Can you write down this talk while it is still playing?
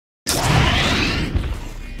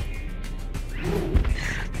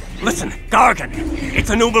Listen, Gargan,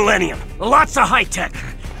 it's a new millennium. Lots of high-tech.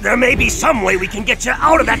 There may be some way we can get you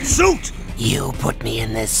out of that suit! You put me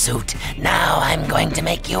in this suit. Now I'm going to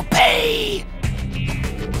make you pay.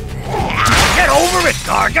 Get over it,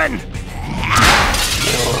 Gargan!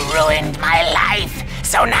 You ruined my life,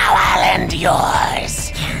 so now I'll end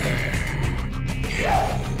yours.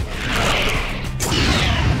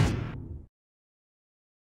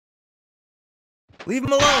 Leave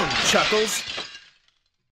him alone, Chuckles.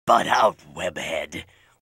 Butt out, webhead.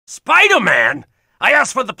 Spider-Man? I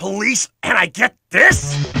asked for the police, and I get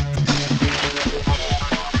this?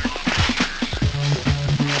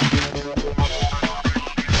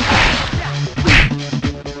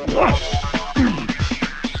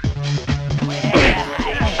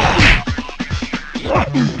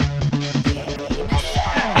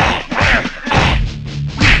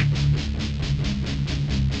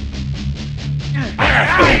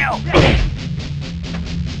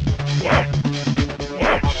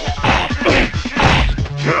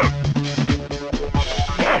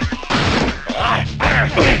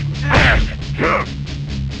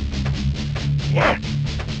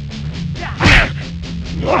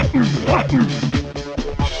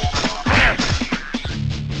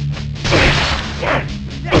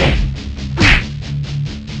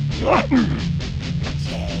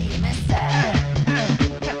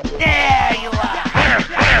 There you are.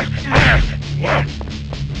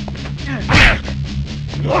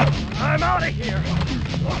 I'm out of here!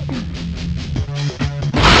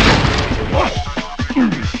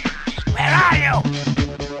 Where are you?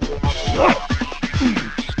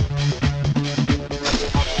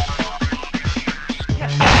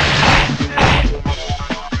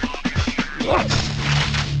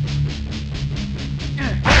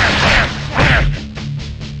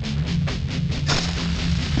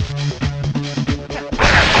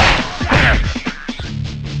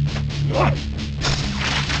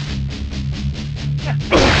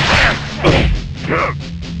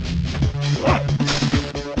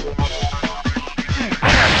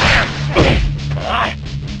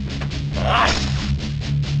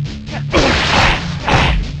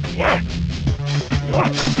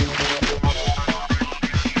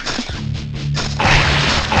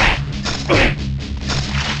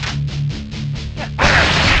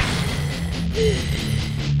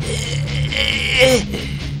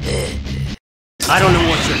 I don't know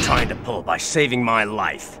what you're trying to pull by saving my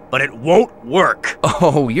life, but it won't work.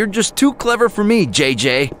 Oh, you're just too clever for me,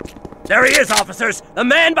 JJ. There he is, officers! The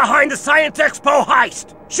man behind the Science Expo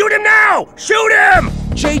heist! Shoot him now! Shoot him!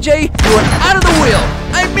 JJ, you are out of the wheel!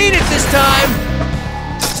 I mean it this time!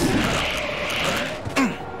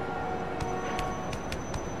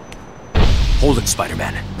 Hold it,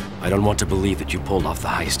 Spider-Man. I don't want to believe that you pulled off the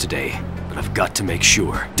heist today, but I've got to make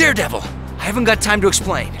sure. Daredevil! I haven't got time to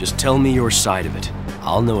explain. Just tell me your side of it.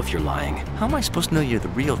 I'll know if you're lying. How am I supposed to know you're the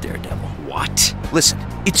real Daredevil? What? Listen,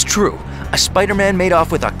 it's true. A Spider-Man made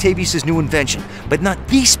off with Octavius' new invention, but not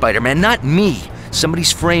the Spider-Man, not me.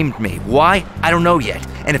 Somebody's framed me. Why? I don't know yet.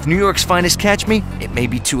 And if New York's finest catch me, it may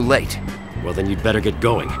be too late. Well, then you'd better get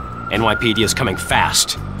going. NYPD is coming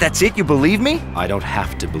fast. That's it? You believe me? I don't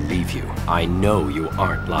have to believe you. I know you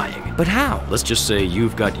aren't lying. But how? Let's just say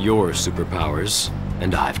you've got your superpowers,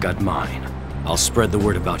 and I've got mine. I'll spread the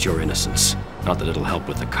word about your innocence. Not that it'll help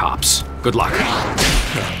with the cops. Good luck.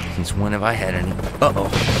 Since when have I had any? Uh-oh.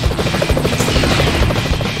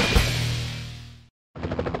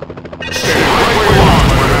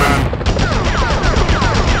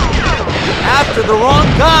 After the wrong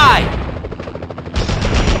guy!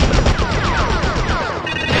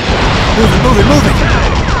 Moving!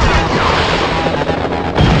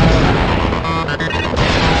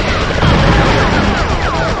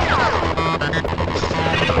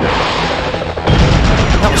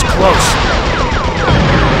 That was close.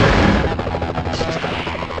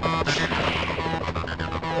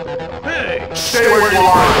 Hey, stay where you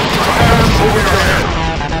are. Hands over your head.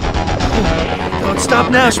 Don't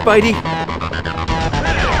stop now, Spidey.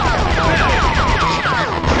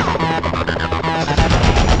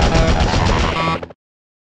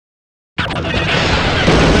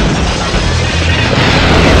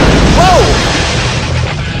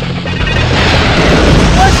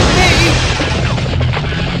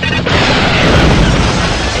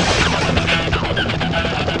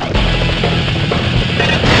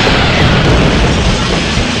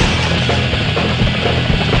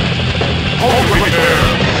 Hold it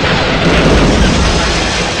there.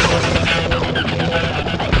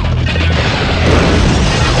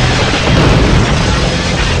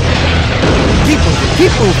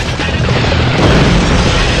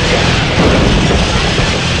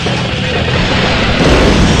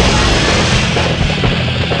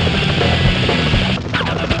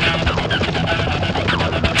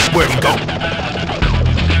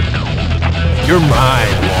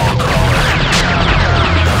 mine, Wallcrawler.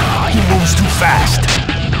 He moves too fast.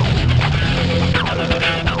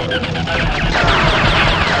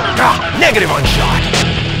 Negative on shot.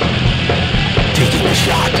 Taking the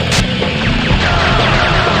shot.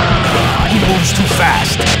 He moves too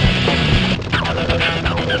fast.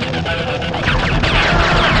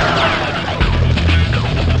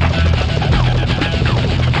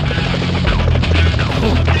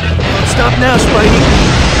 Don't stop now, Spidey.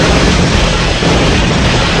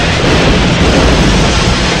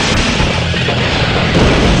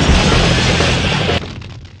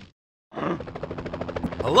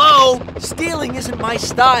 Hello? Stealing isn't my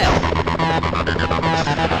style.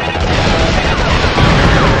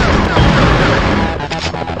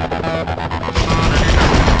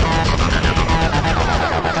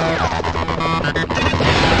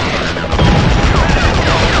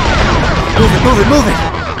 Move it, move it!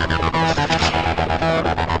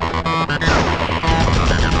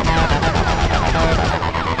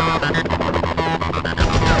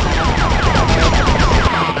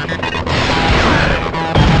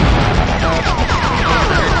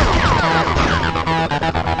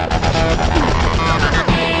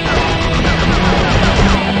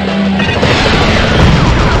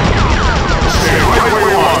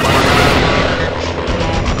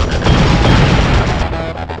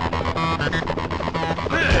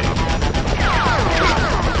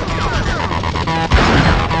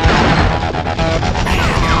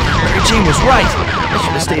 Jean was right. I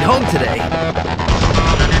should have stayed home today.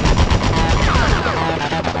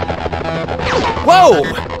 Whoa!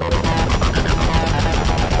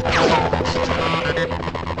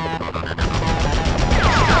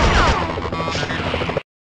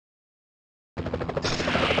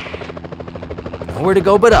 Nowhere to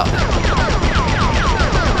go but up.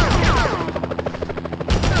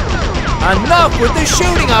 Enough with the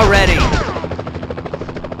shooting already!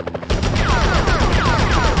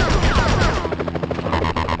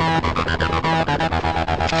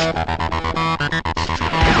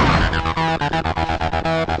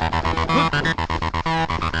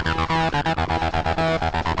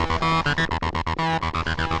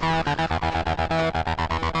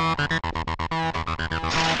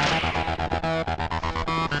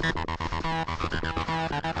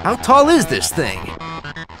 How tall is this thing?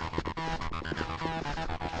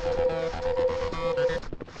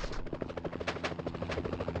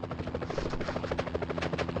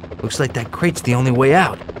 Looks like that crate's the only way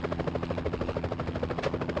out.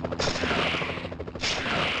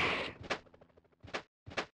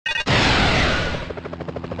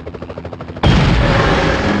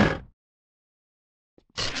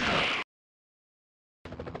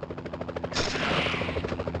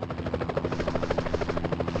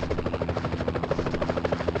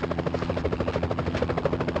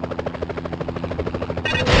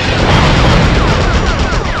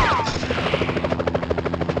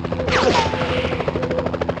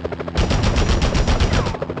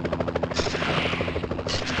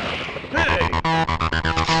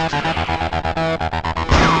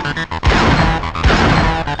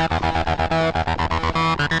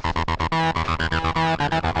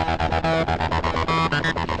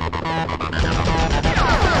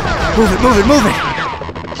 Move it, move it, move it!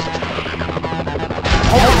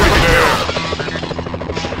 Over there!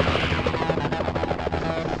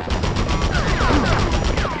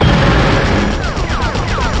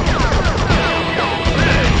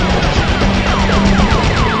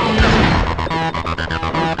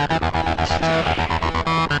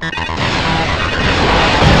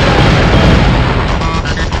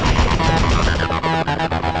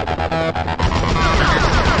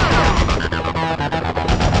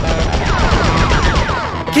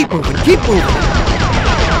 Keep moving, keep moving!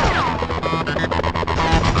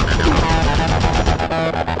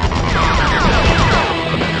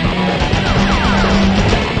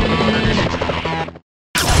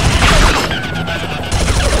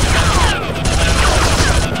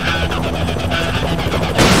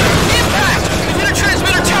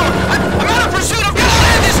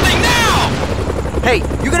 Hey,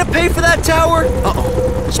 you gonna pay for that tower?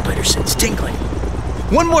 Uh-oh, spider sense tingling.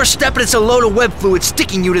 One more step and it's a load of web fluid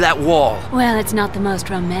sticking you to that wall. Well, it's not the most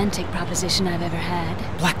romantic proposition I've ever had.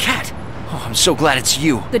 Black Cat? Oh, I'm so glad it's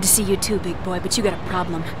you. Good to see you too, big boy, but you got a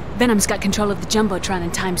problem. Venom's got control of the Jumbotron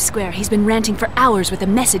in Times Square. He's been ranting for hours with a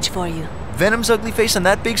message for you. Venom's ugly face on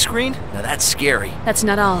that big screen? Now that's scary. That's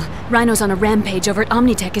not all. Rhino's on a rampage over at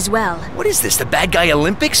Omnitech as well. What is this, the bad guy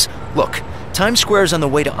Olympics? Look, Times Square's on the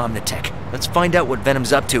way to Omnitech. Let's find out what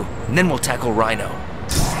Venom's up to, and then we'll tackle Rhino.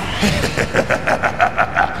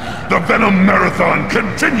 the Venom Marathon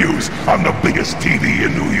continues on the biggest TV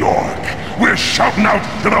in New York. We're shouting out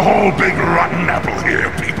to the whole big rotten apple here,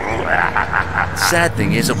 people. Sad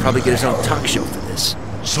thing is, he'll probably get his own talk show for this.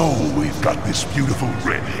 So we've got this beautiful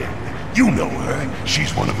redhead. You know her.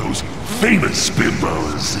 She's one of those famous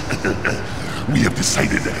bimbos. We have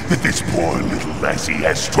decided that this poor little lassie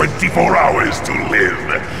has 24 hours to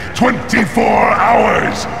live. 24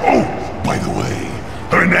 hours! Oh, by the way,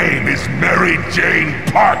 her name is Mary Jane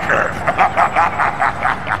Parker.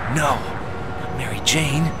 No. Mary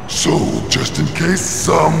Jane? So, just in case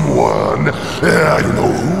someone, I don't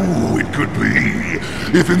know who it could be,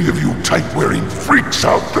 if any of you type-wearing freaks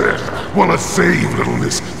out there want to save little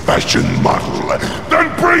Miss Fashion Model,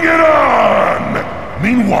 then bring it on!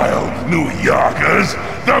 Meanwhile, New Yorkers,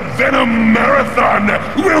 the Venom Marathon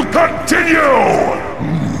will continue!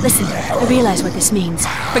 Listen, I realize what this means.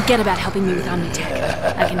 Forget about helping me with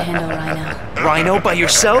Omnitech. I can handle Rhino. Rhino by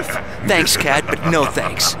yourself? Thanks, Cat, but no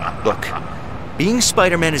thanks. Look, being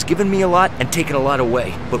Spider-Man has given me a lot and taken a lot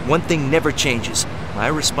away, but one thing never changes. My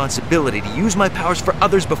responsibility to use my powers for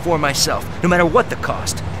others before myself, no matter what the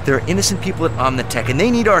cost. There are innocent people at Omnitech, and they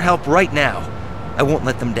need our help right now. I won't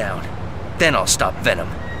let them down. Then I'll stop Venom.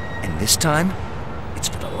 And this time, it's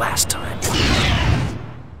for the last time.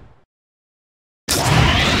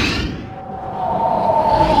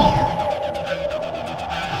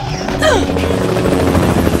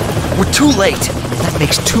 We're too late. That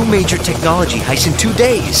makes 2 major technology heists in 2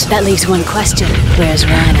 days. That leaves one question. Where's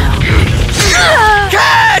Rhino?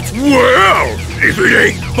 Cat! Well, if it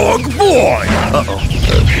ain't Bug Boy! Uh-oh.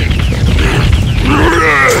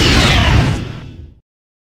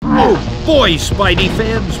 Oh boy, Spidey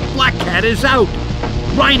fans, Black Cat is out.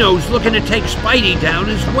 Rhino's looking to take Spidey down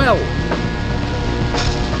as well.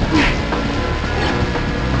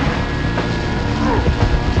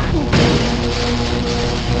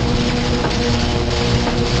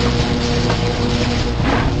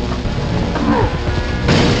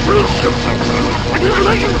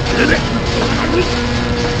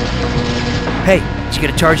 Hey, did you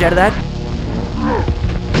get a charge out of that?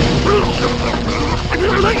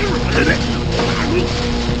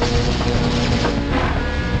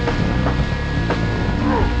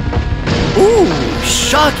 Ooh,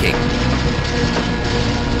 shocking!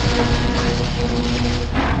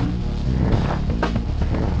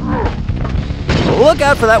 Look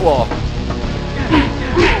out for that wall.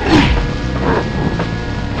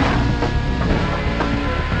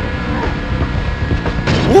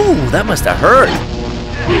 Ooh, that must have hurt.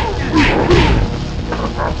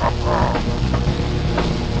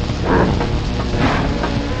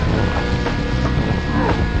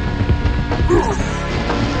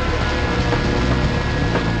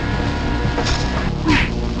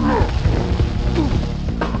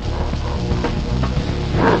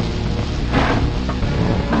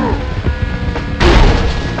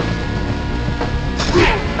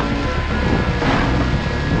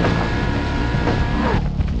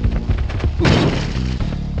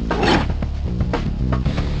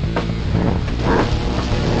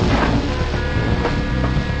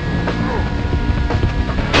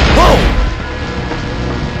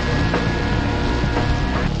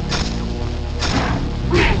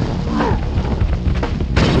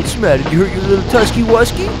 What's the matter? Did you hurt your little tusky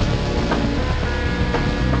wusky?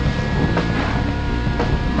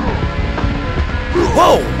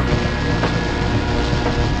 Whoa!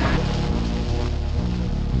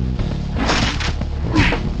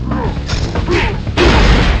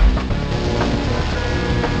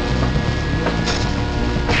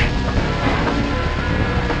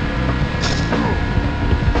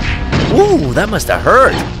 Ooh, that must have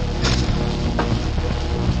hurt.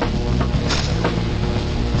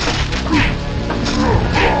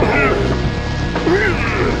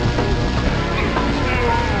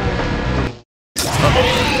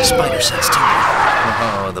 Spider sense too.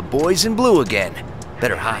 Oh, the boys in blue again.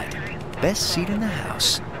 Better hide. Best seat in the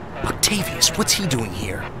house. Octavius, what's he doing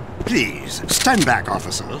here? Please, stand back,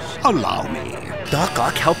 officers. Allow me. Doc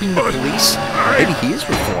Ock helping the police? Maybe he is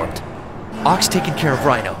reformed. Ock's taking care of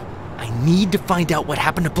Rhino. I need to find out what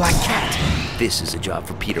happened to Black Cat. This is a job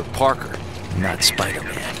for Peter Parker, not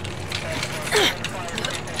Spider-Man.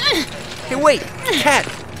 Hey, wait! Cat!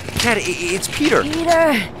 Cat, it's Peter!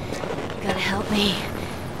 Peter! Gotta help me.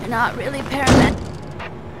 You're not really paramedic.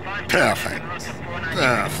 Perfect.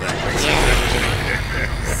 Perfect.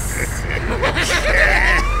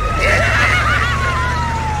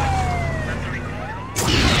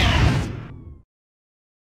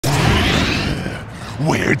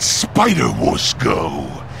 Where'd Spider-Wuss go?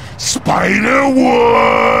 Spider-Wuss!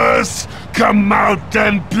 Come out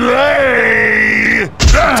and play!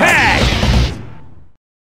 Tag!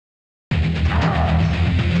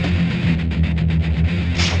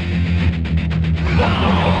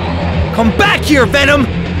 Come back here, Venom!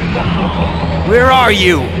 Where are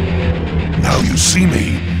you? Now you see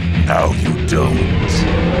me, now you don't.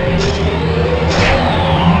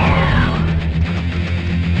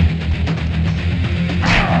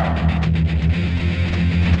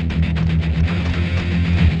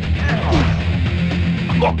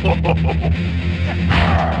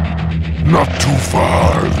 Not too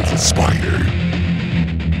far, little spider.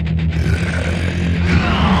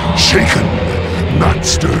 Shaken, not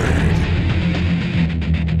stirred.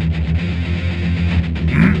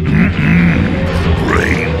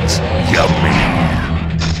 Brains, yummy.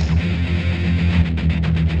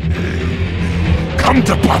 Come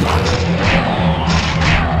to Papa.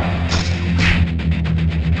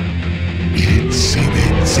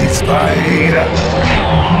 Itsy spider.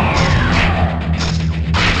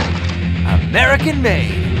 American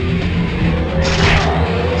made.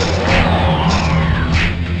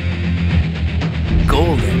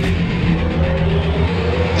 Golden.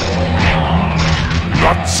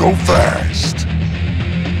 Not so fast.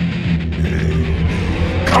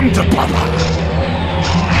 Come to Papa.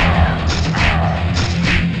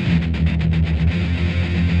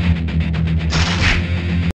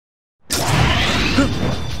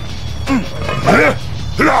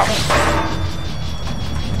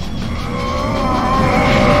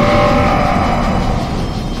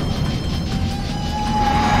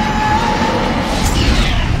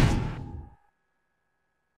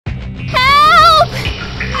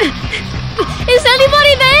 Is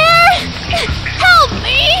anybody there? Help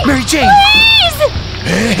me! Mary Jane! Please!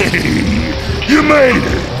 Hey, you made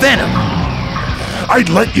it! Venom! I'd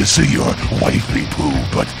let you see your wifey poo,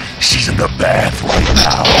 but she's in the bath right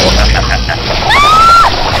now.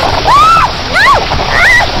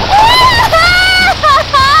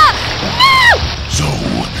 So,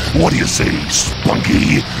 what do you say,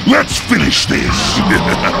 Spunky? Let's finish this!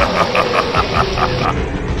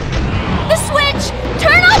 The switch!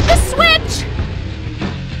 Turn off the switch!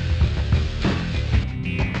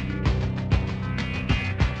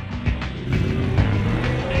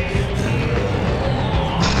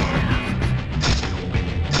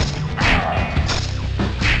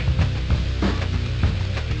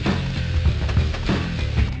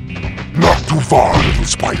 Not too far, little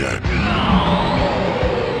spider.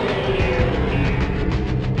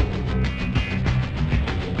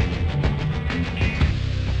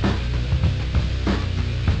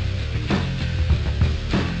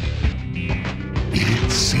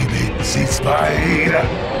 Itsy spider.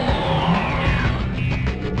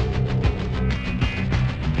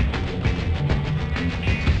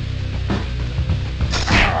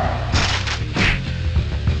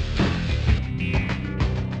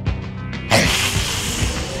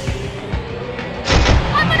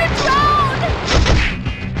 I'm gonna drown!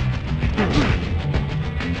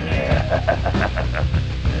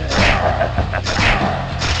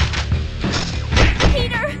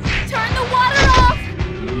 Peter, turn the water off!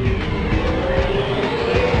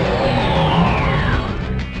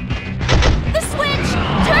 The switch!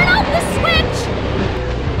 Turn off the switch!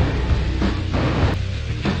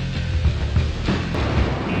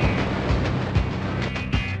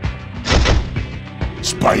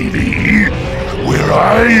 Spidey, where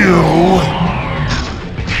are you?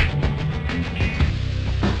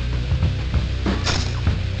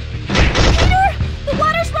 Peter, the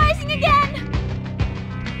water's rising again!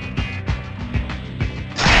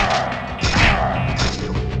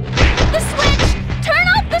 The switch! Turn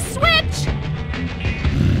off the switch!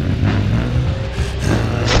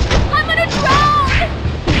 I'm gonna drown!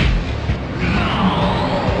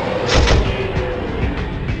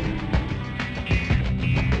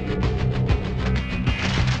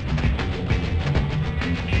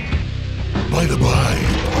 By the by,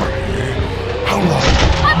 partner, how long?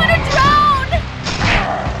 I'm gonna drown!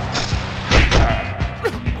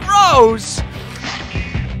 Rose!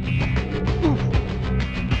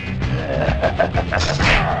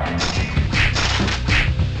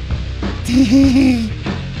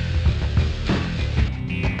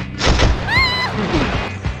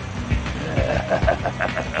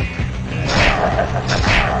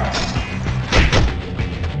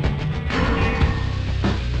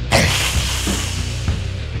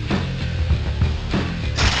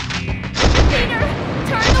 Peter,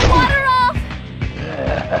 turn the water off!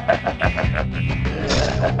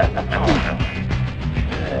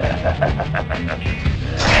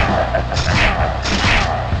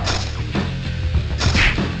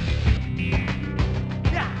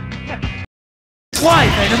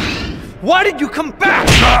 Why did you come back?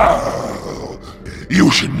 Oh, you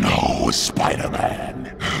should know,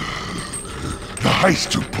 Spider-Man. The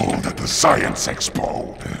heist you pulled at the Science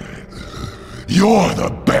Expo. You're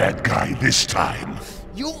the bad guy this time.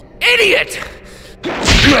 You idiot!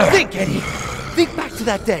 Think, Eddie. Think back to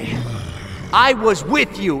that day. I was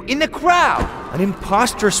with you, in the crowd. An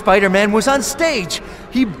imposter Spider-Man was on stage.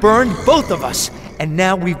 He burned both of us, and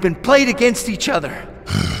now we've been played against each other.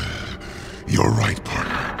 You're right,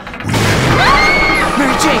 Parker.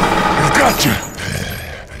 Mary Jane! I've got you!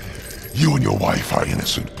 You and your wife are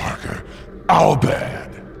innocent, Parker. Our bad.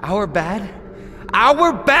 Our bad?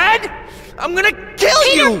 Our bad? I'm gonna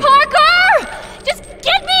kill you! Peter Parker! Just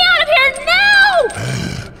get me out of here now!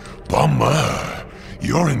 Bummer.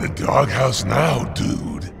 You're in the doghouse now,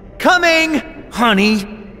 dude. Coming, honey.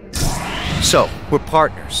 So, we're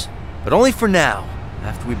partners, but only for now.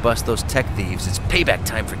 After we bust those tech thieves, it's payback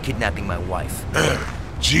time for kidnapping my wife.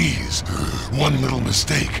 Jeez, one little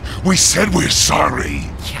mistake. We said we're sorry.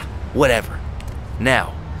 Yeah, whatever.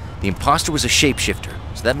 Now, the imposter was a shapeshifter,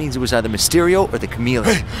 so that means it was either Mysterio or the Chameleon.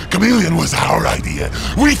 Hey, Chameleon was our idea.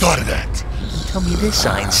 We thought of that. Tell me this,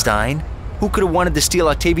 Einstein. Who could have wanted to steal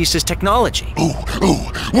Octavius' technology? Ooh,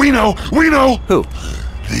 we know! Who?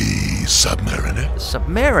 The Submariner.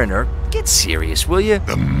 Submariner? Get serious, will you?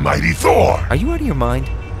 The mighty Thor. Are you out of your mind?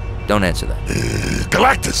 Don't answer that.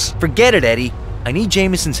 Galactus. Forget it, Eddie. I need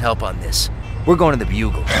Jameson's help on this. We're going to the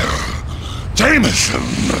Bugle. Jameson.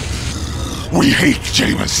 We hate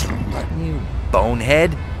Jameson. You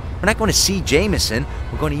bonehead. We're not going to see Jameson.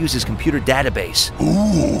 We're going to use his computer database.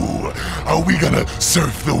 Ooh, are we gonna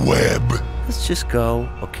surf the web? Let's just go,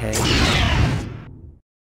 okay?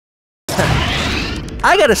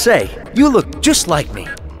 I gotta say, you look just like me.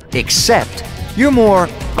 Except, you're more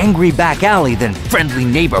angry back alley than friendly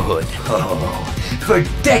neighborhood. Oh, for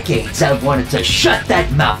decades I've wanted to shut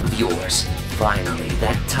that mouth of yours. Finally,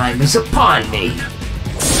 that time is upon me.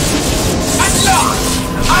 At last,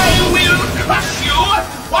 I will crush you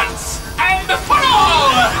once and for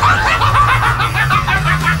all!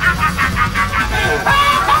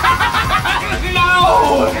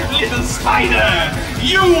 Now, little spider,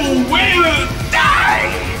 you will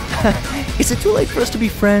die! Is it too late for us to be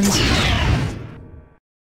friends?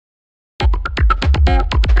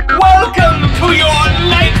 Welcome to your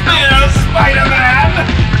nightmare, Spider-Man!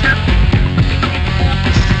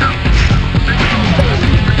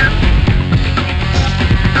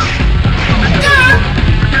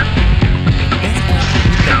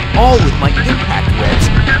 All with my impact webs, I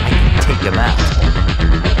can take them out.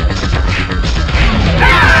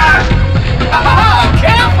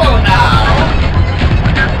 Careful now!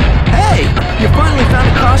 Hey, you finally found a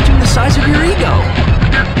costume the size of your ego.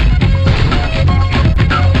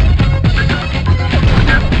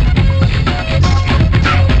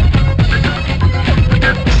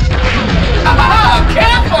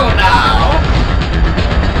 Careful now!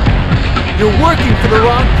 You're working for the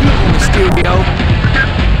wrong people, Mysterio.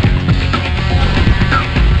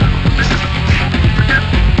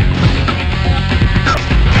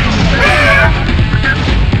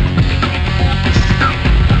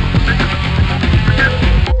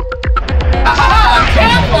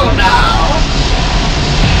 Careful now!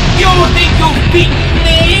 You think you've beaten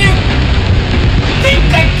me? Think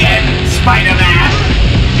again, Spider-Man!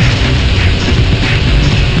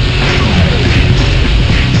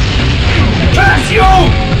 Curse you!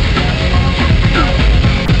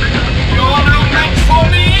 You're no match for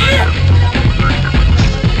me!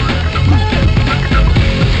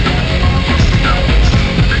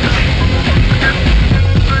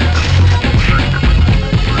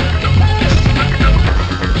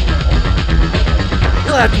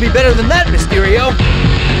 You'll have to be better than that, Mysterio.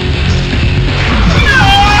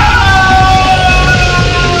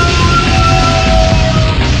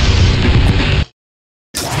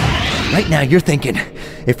 Right now you're thinking,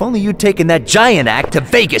 if only you'd taken that giant act to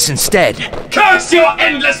Vegas instead. Curse your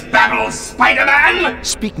endless babble, Spider-Man!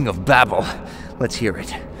 Speaking of babble, let's hear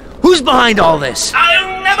it. Who's behind all this?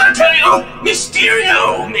 I'll never tell you!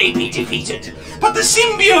 Mysterio may be defeated, but the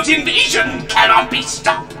symbiote invasion cannot be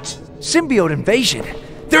stopped! Symbiote invasion?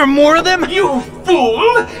 There are more of them? You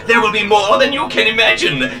fool! There will be more than you can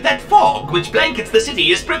imagine! That fog which blankets the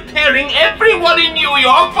city is preparing everyone in New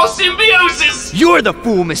York for symbiosis! You're the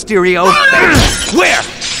fool, Mysterio! Where?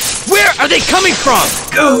 Where are they coming from?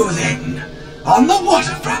 Go then! On the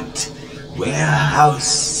waterfront! Warehouse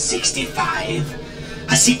 65.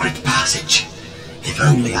 A secret passage. If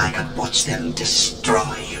only I could watch them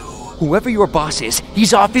destroy you. Whoever your boss is,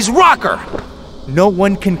 he's off his rocker! No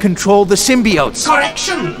one can control the symbiotes.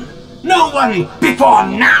 Correction! No one before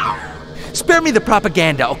now! Spare me the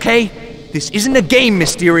propaganda, okay? This isn't a game,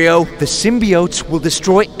 Mysterio. The symbiotes will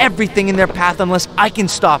destroy everything in their path unless I can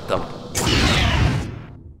stop them.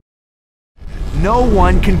 No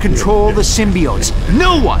one can control the symbiotes.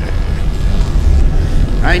 No one!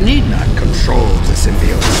 I need not control the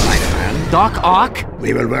symbiote, Spider-Man. Doc Ock?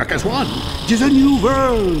 We will work as one. It is a new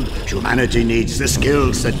world. Humanity needs the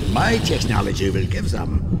skills that my technology will give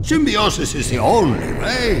them. Symbiosis is the only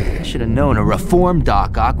way. I should have known a reformed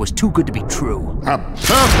Doc Ock was too good to be true. A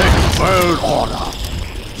perfect world order.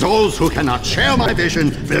 Those who cannot share my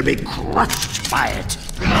vision will be crushed by it.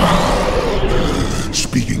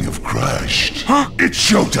 Speaking of crushed, it's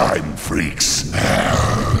showtime, freaks.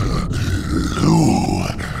 Ooh,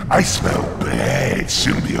 I smell bad,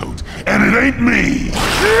 symbiote, and it ain't me.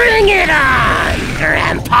 Bring it on,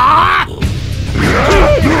 Grandpa!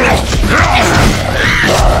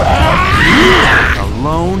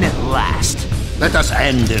 Alone at last. Let us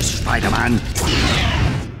end this, Spider-Man.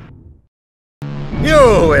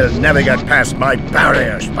 You will never get past my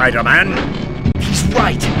barrier, Spider-Man. He's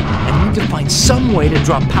right. I need to find some way to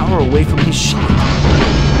draw power away from his shield.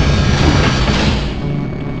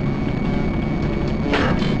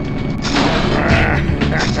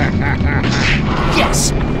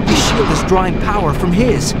 Yes! His shield is drawing power from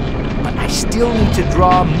his. But I still need to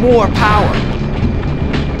draw more power.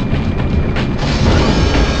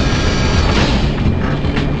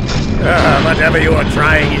 Whatever you are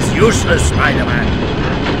trying is useless, Spider-Man.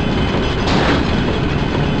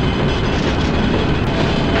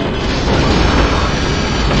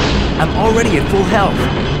 I'm already at full health.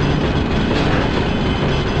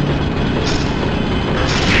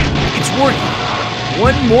 It's working.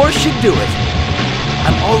 One more should do it.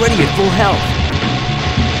 I'm already at full health.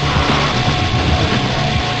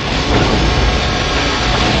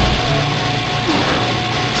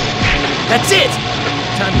 That's it!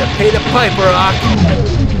 Time to pay the piper, Ock.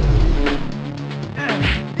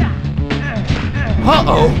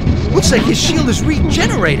 Uh-oh! Looks like his shield is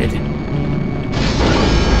regenerated.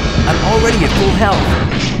 I'm already at full health.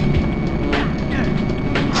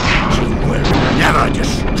 You will never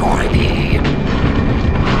destroy me.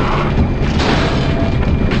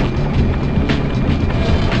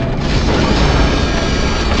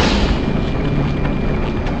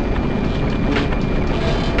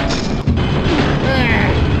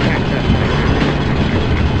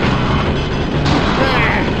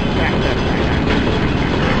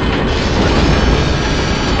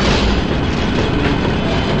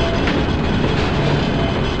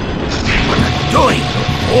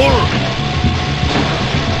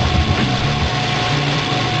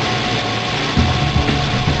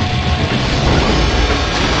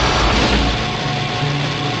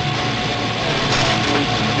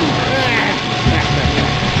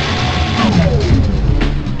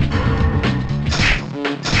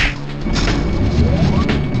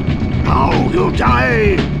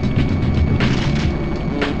 Die!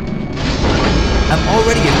 I'm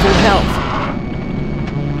already at full health.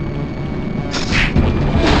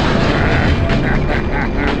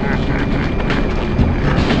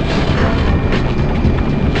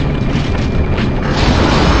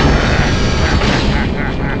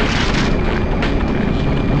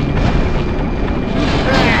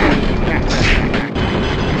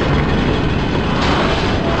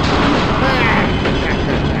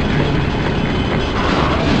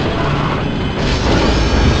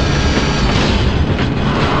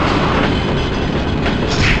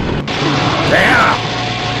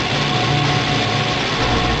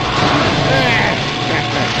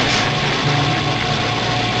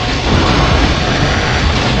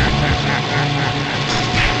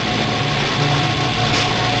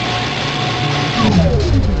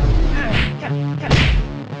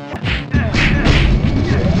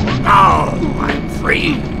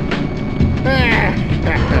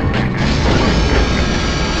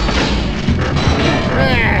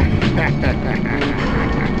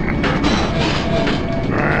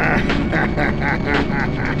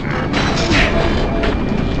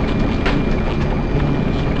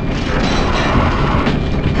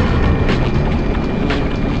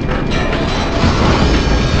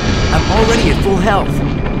 Already at full health.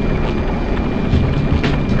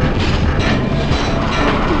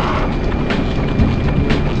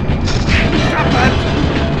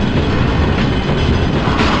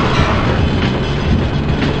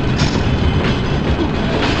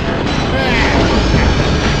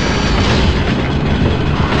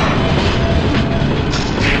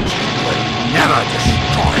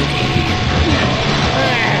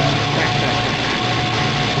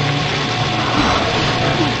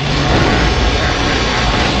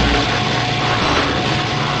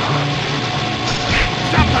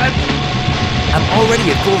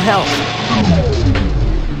 already at full health.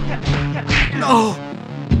 No!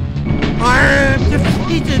 I am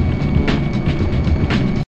defeated!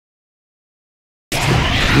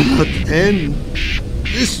 Not then.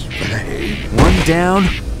 This way. One down,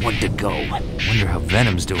 one to go. Wonder how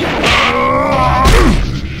Venom's doing.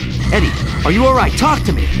 Eddie, are you alright? Talk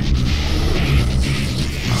to me!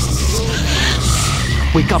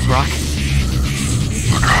 Wake up, Brock.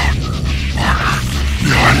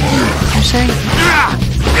 What'd you say?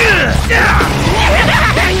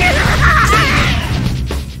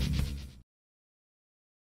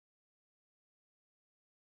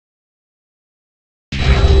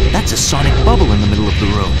 That's a sonic bubble in the middle of the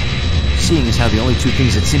room. Seeing as how the only two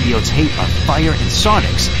things that symbiotes hate are fire and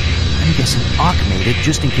sonics, I'm guessing Ock made it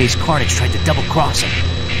just in case Carnage tried to double-cross him.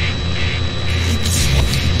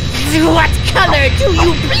 What color do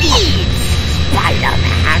you bleed,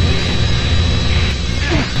 Spider-Man?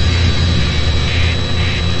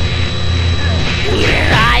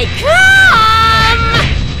 Here I come!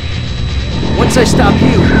 Once I stop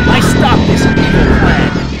you, I stop this evil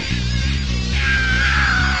plan.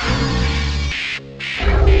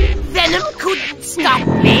 Venom couldn't stop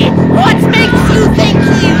me. What makes you think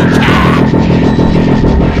you can?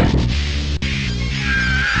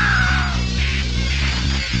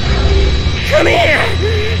 Come here!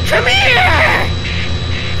 Come here!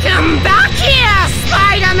 Come back here,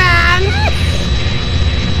 Spider-Man!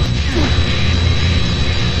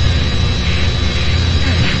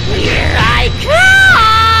 Here I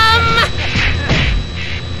come!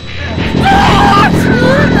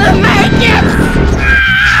 Make it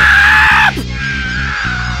stop!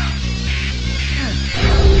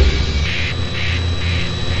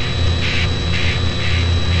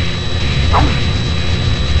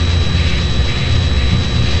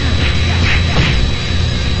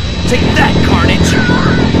 Take that, Carnage!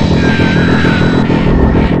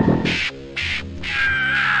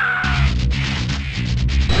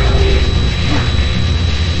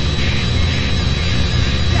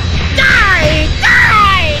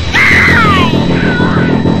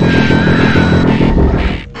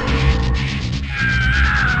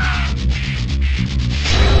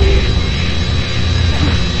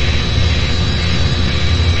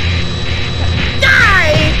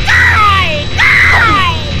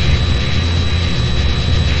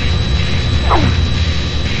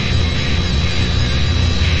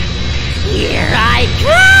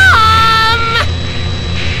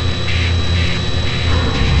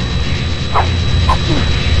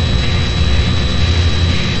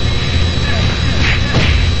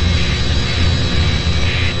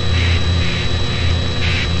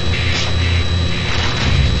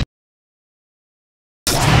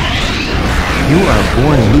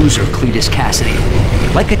 Loser, Cletus Cassidy.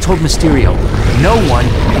 Like I told Mysterio, no one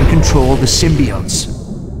can control the symbiotes.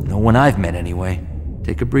 No one I've met, anyway.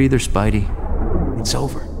 Take a breather, Spidey. It's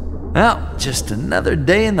over. Well, just another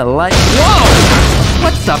day in the life. Whoa!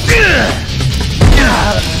 What the?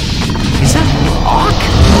 Is that Ock?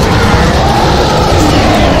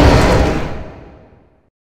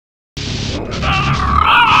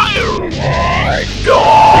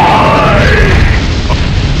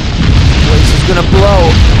 Gonna blow.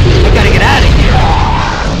 I gotta get out of here.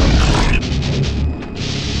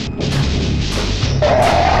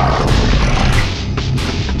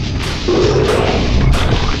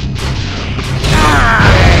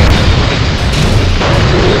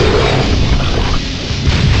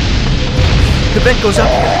 The vent goes up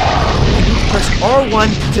here. You need to press R1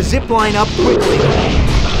 to zip line up quickly.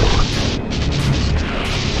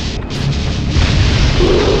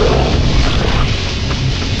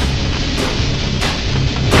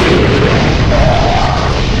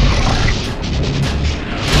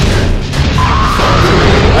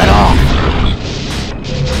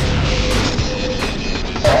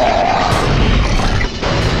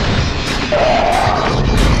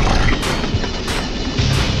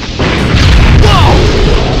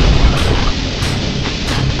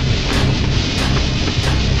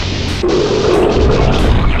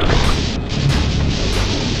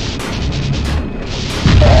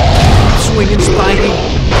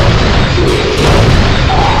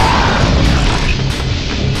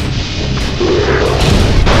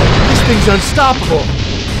 Unstoppable.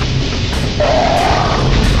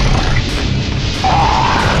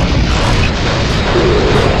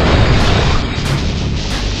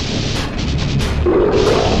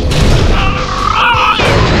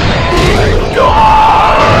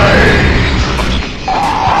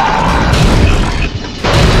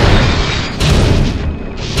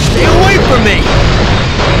 Stay away from me.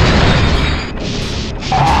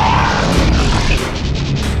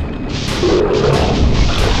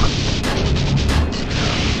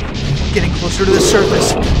 closer to the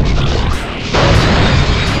surface.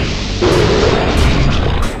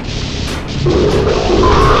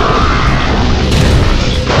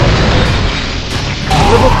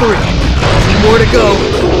 Level 3. 3 more to go.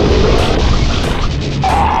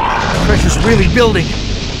 Pressure's really building.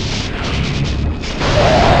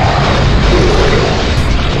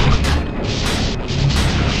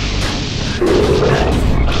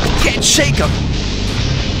 Can't shake him.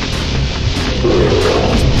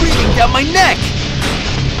 He's breathing down my neck.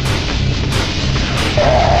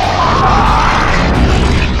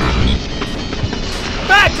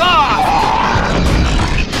 Back off!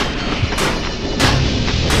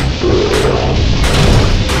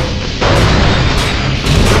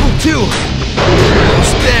 Level 2.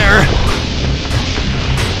 Almost there.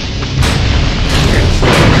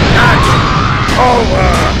 Not over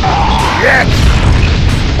yet.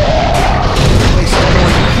 This is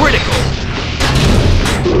going critical.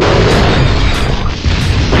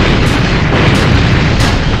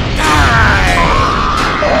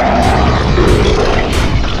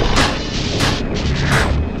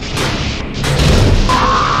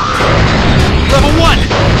 Level 1!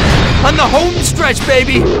 On the home stretch,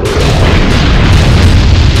 baby!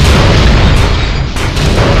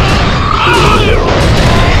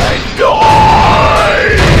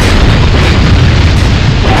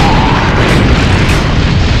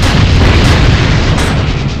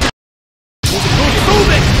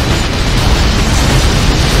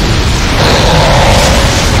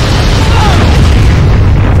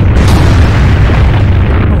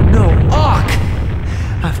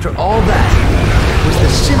 After all that, it was the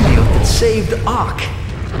symbiote that saved Ock.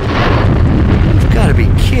 You've got to be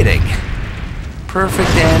kidding. Perfect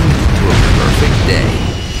end to a perfect day.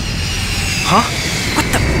 Huh? What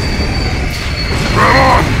the?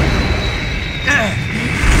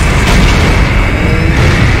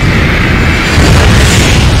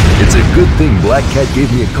 It's a good thing Black Cat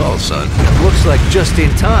gave me a call, son. Looks like just in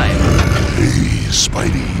time. Hey,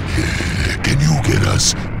 Spidey, can you get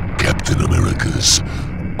us Captain America's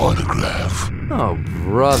autograph? Oh,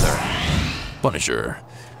 brother. Punisher,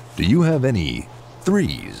 do you have any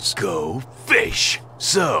threes? Go fish!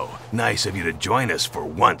 So, nice of you to join us for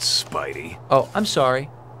once, Spidey. Oh, I'm sorry.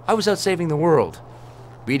 I was out saving the world.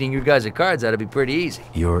 Beating you guys at cards ought to be pretty easy.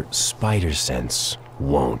 Your spider sense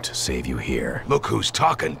won't save you here. Look who's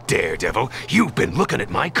talking, Daredevil. You've been looking at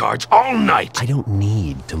my cards all night. I don't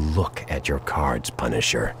need to look at your cards,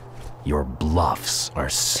 Punisher. Your bluffs are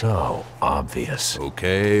so obvious.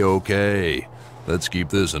 Okay. Let's keep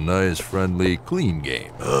this a nice, friendly, clean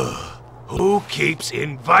game. Who keeps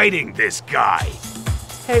inviting this guy?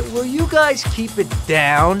 Hey, will you guys keep it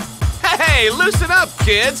down? Hey, loosen up,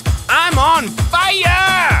 kids! I'm on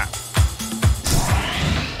fire!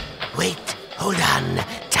 Wait, hold on.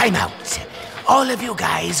 Time out. All of you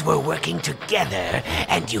guys were working together,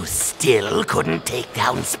 and you still couldn't take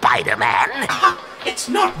down Spider-Man? It's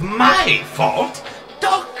not my fault.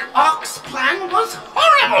 Doc Ock's plan was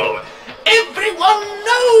horrible! Everyone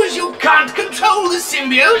knows you can't control the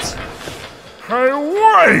symbiote! Hey,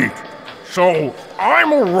 wait! So,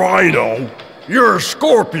 I'm a Rhino, you're a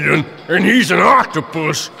Scorpion, and he's an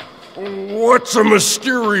octopus. What's a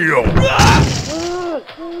Mysterio?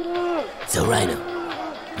 So, Rhino,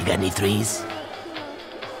 you got any threes?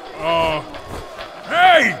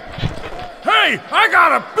 Hey! Hey, I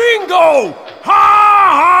got a bingo! Ha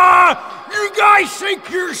ha! You guys think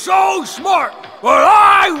you're so smart, but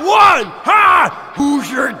I won! Ha! Who's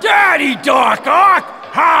your daddy, Doc Ock?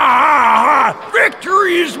 Ha ha ha!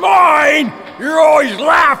 Victory is mine! You're always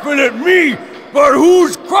laughing at me, but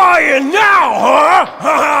who's crying now, huh?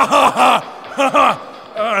 Ha ha ha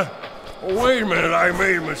ha! Wait a minute, I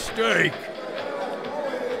made a mistake.